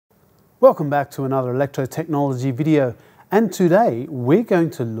Welcome back to another electrotechnology video, and today we're going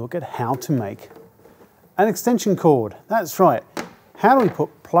to look at how to make an extension cord. That's right. How do we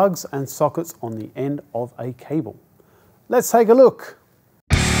put plugs and sockets on the end of a cable? Let's take a look.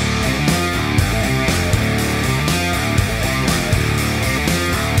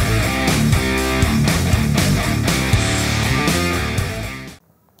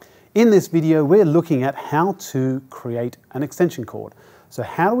 In this video, we're looking at how to create an extension cord. So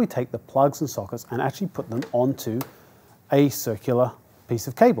how do we take the plugs and sockets and actually put them onto a circular piece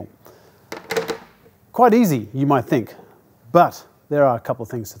of cable? Quite easy, you might think, but there are a couple of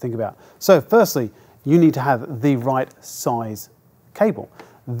things to think about. So firstly, you need to have the right size cable.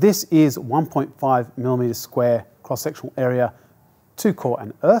 This is 1.5 millimeters square cross-sectional area, 2 core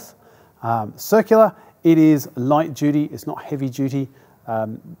and earth. Circular, it is light duty, it's not heavy duty.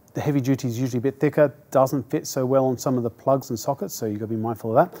 The heavy duty is usually a bit thicker, doesn't fit so well on some of the plugs and sockets, so you've got to be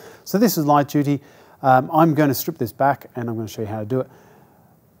mindful of that. So this is light duty. I'm going to strip this back and I'm going to show you how to do it.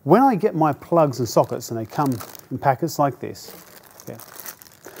 When I get my plugs and sockets and they come in packets like this,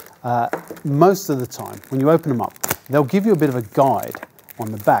 most of the time when you open them up, they'll give you a bit of a guide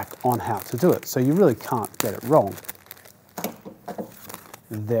on the back on how to do it, so you really can't get it wrong.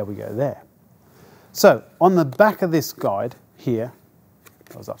 There we go there. So on the back of this guide here,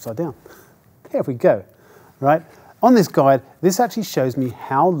 I was upside down. There we go, right? On this guide, this actually shows me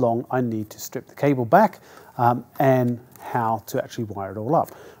how long I need to strip the cable back and how to actually wire it all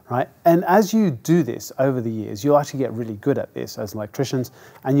up, right? And as you do this over the years, you'll actually get really good at this as electricians,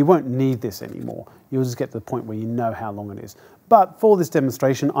 and you won't need this anymore. You'll just get to the point where you know how long it is. But for this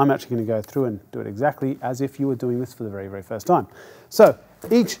demonstration, I'm actually going to go through and do it exactly as if you were doing this for the very, very first time. So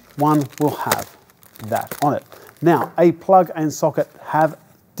each one will have that on it. Now, a plug and socket have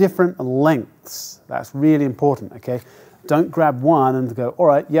different lengths. That's really important, okay? Don't grab one and go, all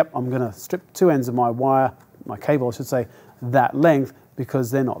right, yep, I'm going to strip 2 ends of my wire, my cable, I should say, that length, because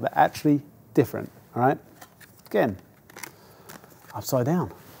they're not. They're actually different, all right? Again, upside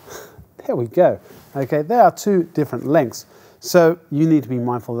down. There we go. Okay, there are 2 different lengths, so you need to be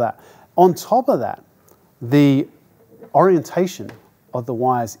mindful of that. On top of that, the orientation of the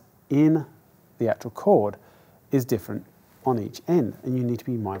wires in the actual cord is different on each end, and you need to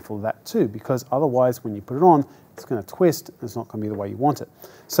be mindful of that too, because otherwise when you put it on, it's going to twist and it's not going to be the way you want it.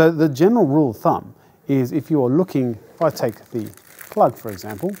 So the general rule of thumb is, if you are looking, if I take the plug for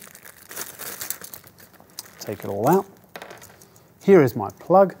example, take it all out, here is my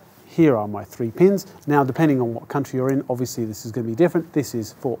plug, here are my 3 pins. Now depending on what country you're in, obviously this is going to be different. This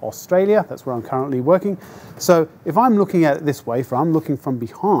is for Australia, that's where I'm currently working. So if I'm looking at it this way, if I'm looking from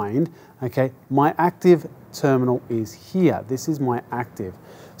behind, okay, my active terminal is here. This is my active.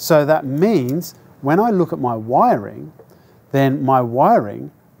 So that means when I look at my wiring, then my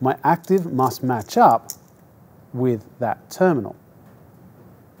active must match up with that terminal.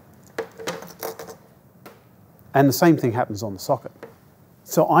 And the same thing happens on the socket.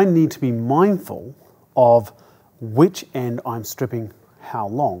 So I need to be mindful of which end I'm stripping how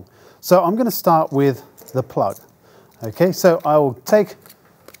long. So I'm going to start with the plug. Okay, so I will take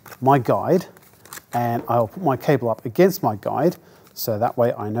my guide and I'll put my cable up against my guide, so that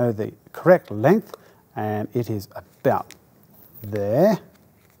way I know the correct length, and it is about there.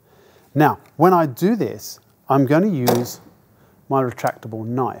 Now, when I do this, I'm going to use my retractable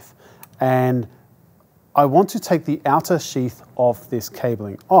knife, and I want to take the outer sheath of this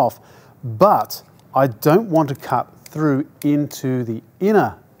cabling off, but I don't want to cut through into the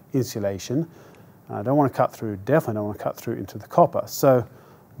inner insulation. I don't want to cut through, definitely don't want to cut through into the copper. So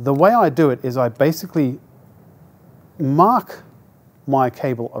the way I do it is I basically mark my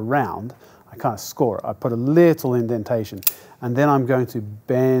cable around. I kind of score it. I put a little indentation, and then I'm going to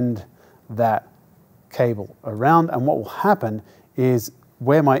bend that cable around, and what will happen is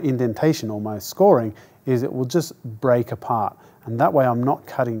where my indentation or my scoring is, it will just break apart, and that way I'm not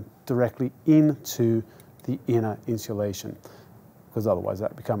cutting directly into the inner insulation, because otherwise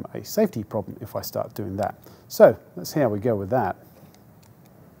that becomes a safety problem if I start doing that. So let's see how we go with that.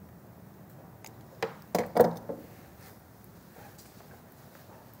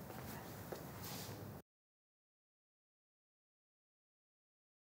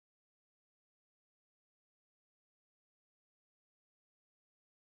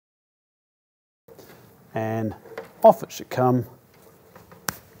 And off it should come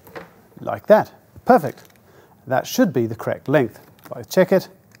like that. Perfect. That should be the correct length. If I check it,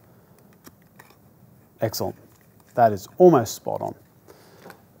 excellent. That is almost spot on.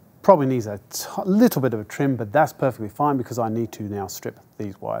 Probably needs a little bit of a trim, but that's perfectly fine because I need to now strip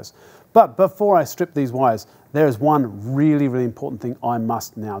these wires. But before I strip these wires, there is one really, really important thing I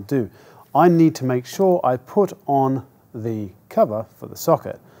must now do. I need to make sure I put on the cover for the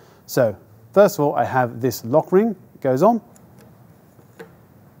socket. So first of all, I have this lock ring, it goes on,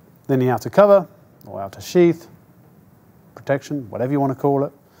 then the outer cover or outer sheath, protection, whatever you want to call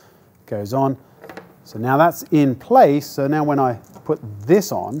it, goes on. So now that's in place, so now when I put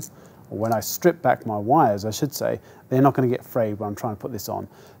this on, or when I strip back my wires, I should say, they're not going to get frayed when I'm trying to put this on.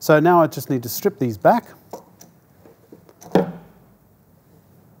 So now I just need to strip these back.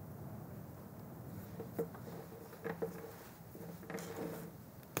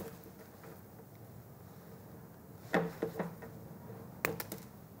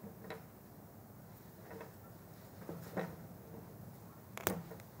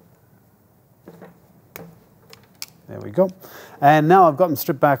 There we go. And now I've got them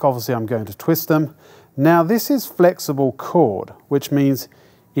stripped back, obviously I'm going to twist them. Now this is flexible cord, which means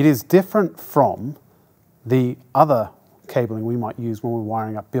it is different from the other cabling we might use when we're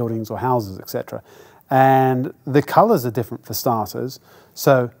wiring up buildings or houses, etc. And the colours are different for starters.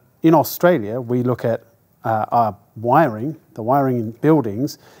 So in Australia, we look at our wiring. The wiring in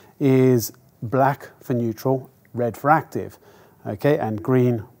buildings is black for neutral, red for active, okay, and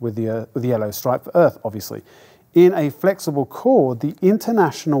green with the yellow stripe for earth, obviously. In a flexible cord, the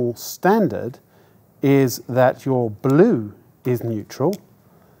international standard is that your blue is neutral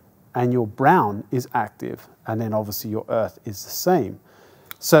and your brown is active, and then obviously your earth is the same.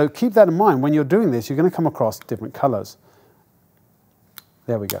 So keep that in mind. When you're doing this, you're going to come across different colours.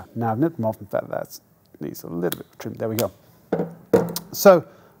 There we go. Now I've nipped them off. In fact, that needs a little bit of trim. There we go. So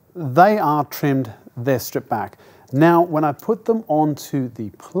they are trimmed, they're stripped back. Now when I put them onto the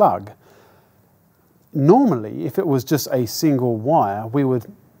plug, normally, if it was just a single wire, we would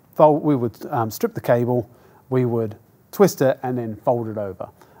strip the cable, we would twist it and then fold it over.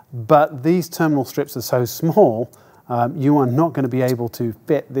 But these terminal strips are so small, you are not going to be able to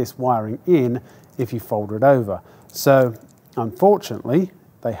fit this wiring in if you fold it over. So unfortunately,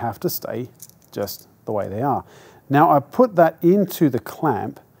 they have to stay just the way they are. Now I put that into the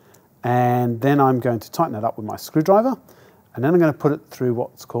clamp and then I'm going to tighten it up with my screwdriver, and then I'm going to put it through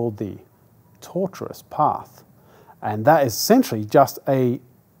what's called the tortuous path, and that is essentially just a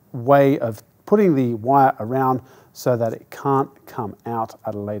way of putting the wire around so that it can't come out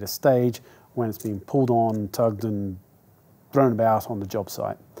at a later stage when it's being pulled on, tugged and thrown about on the job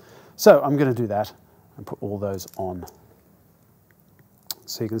site. So I'm going to do that and put all those on.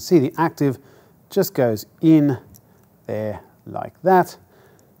 So you can see the active just goes in there like that.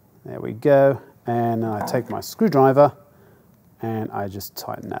 There we go, and then I take my screwdriver and I just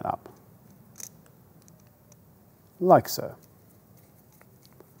tighten that up. Like so.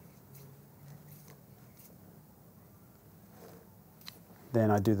 Then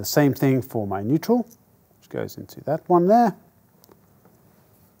I do the same thing for my neutral, which goes into that one there.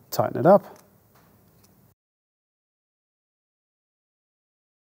 Tighten it up.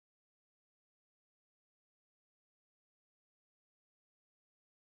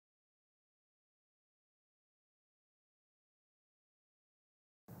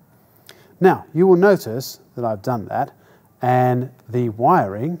 Now, you will notice that I've done that, and the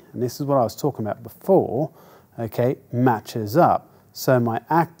wiring, and this is what I was talking about before, okay, matches up. So my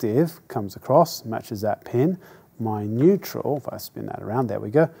active comes across, matches that pin. My neutral, if I spin that around, there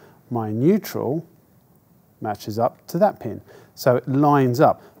we go, my neutral matches up to that pin. So it lines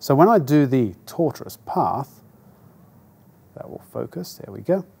up. So when I do the tortuous path, that will focus, there we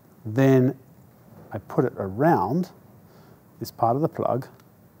go, then I put it around this part of the plug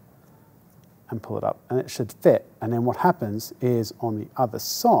and pull it up, and it should fit. And then what happens is on the other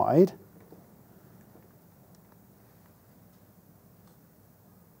side,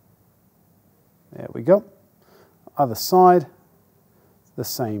 there we go, other side, the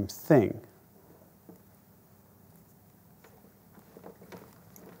same thing.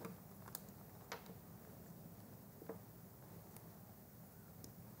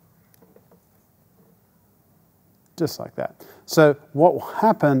 Just like that. So what will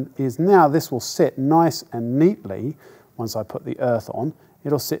happen is now this will sit nice and neatly. Once I put the earth on,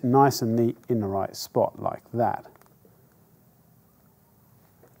 it'll sit nice and neat in the right spot like that.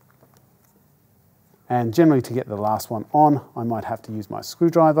 And generally, to get the last one on, I might have to use my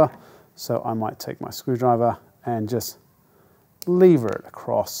screwdriver. So I might take my screwdriver and just lever it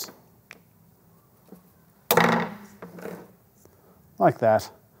across like that,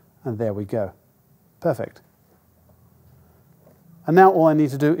 and there we go. Perfect. And now all I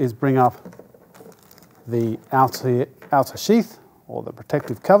need to do is bring up the outer sheath or the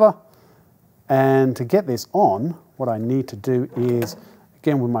protective cover. And to get this on, what I need to do is,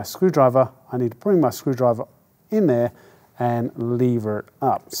 again with my screwdriver, I need to bring my screwdriver in there and lever it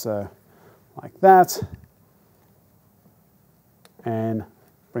up. So like that, and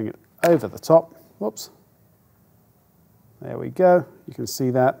bring it over the top. Whoops. There we go. You can see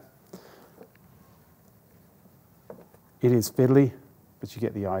that. It is fiddly, but you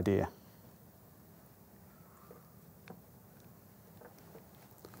get the idea.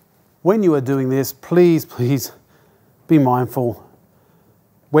 When you are doing this, please be mindful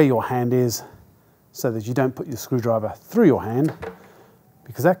where your hand is so that you don't put your screwdriver through your hand,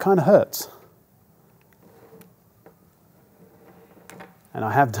 because that kind of hurts. And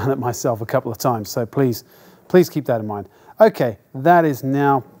I have done it myself a couple of times, so please keep that in mind. Okay, that is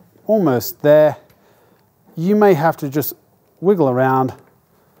now almost there. You may have to just wiggle around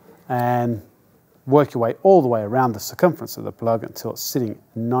and work your way all the way around the circumference of the plug until it's sitting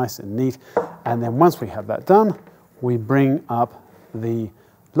nice and neat. And then once we have that done, we bring up the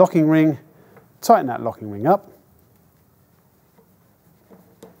locking ring, tighten that locking ring up,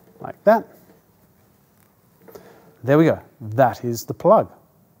 like that. There we go. That is the plug.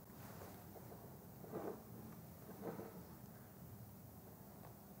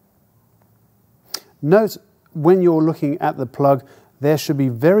 Note when you're looking at the plug, there should be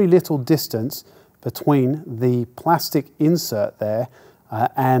very little distance between the plastic insert there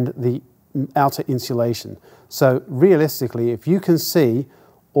and the outer insulation. So realistically, if you can see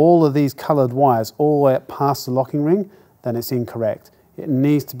all of these colored wires all the way up past the locking ring, then it's incorrect. It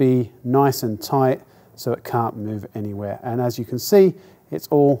needs to be nice and tight so it can't move anywhere. And as you can see, it's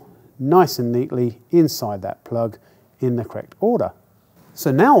all nice and neatly inside that plug in the correct order. So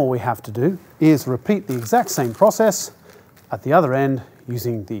now all we have to do is repeat the exact same process at the other end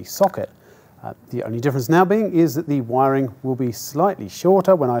using the socket. The only difference now being is that the wiring will be slightly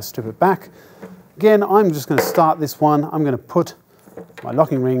shorter when I strip it back. Again, I'm just going to start this one. I'm going to put my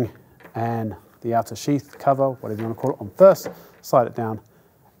locking ring and the outer sheath cover, whatever you want to call it, on first, slide it down,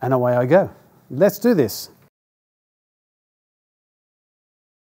 and away I go. Let's do this.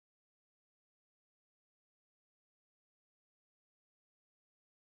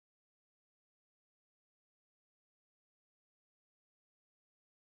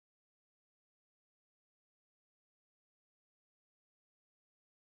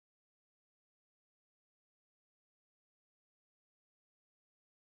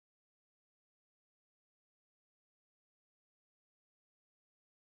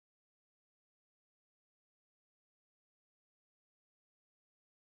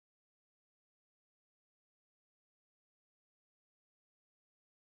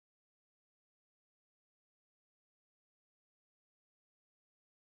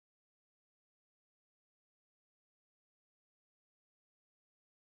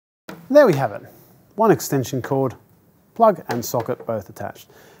 There we have it. One extension cord, plug and socket both attached.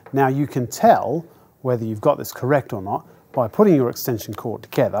 Now you can tell whether you've got this correct or not by putting your extension cord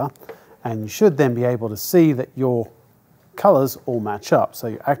together, and you should then be able to see that your colors all match up. So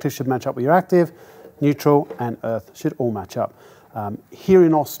your active should match up with your active, neutral and earth should all match up. Here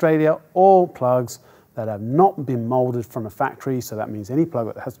in Australia, all plugs that have not been molded from a factory, so that means any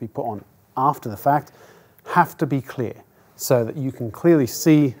plug that has to be put on after the fact, have to be clear, so that you can clearly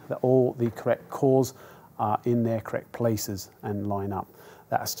see that all the correct cores are in their correct places and line up.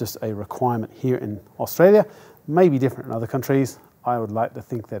 That's just a requirement here in Australia. May be different in other countries. I would like to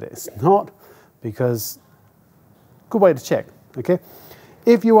think that it's not, because good way to check, okay?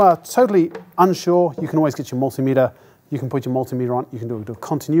 If you are totally unsure, you can always get your multimeter. You can put your multimeter on. You can do a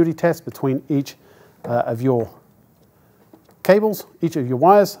continuity test between each of your cables, each of your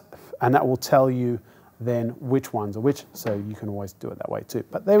wires, and that will tell you then which ones are which, so you can always do it that way too.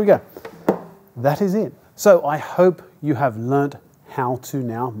 But there we go. That is it. So I hope you have learned how to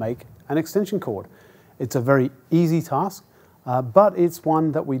now make an extension cord. It's a very easy task, but it's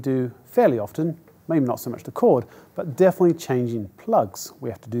one that we do fairly often, maybe not so much the cord, but definitely changing plugs.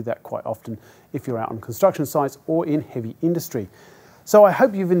 We have to do that quite often if you're out on construction sites or in heavy industry. So I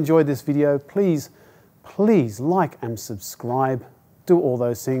hope you've enjoyed this video. Please like and subscribe, do all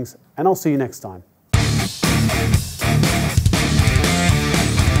those things, and I'll see you next time.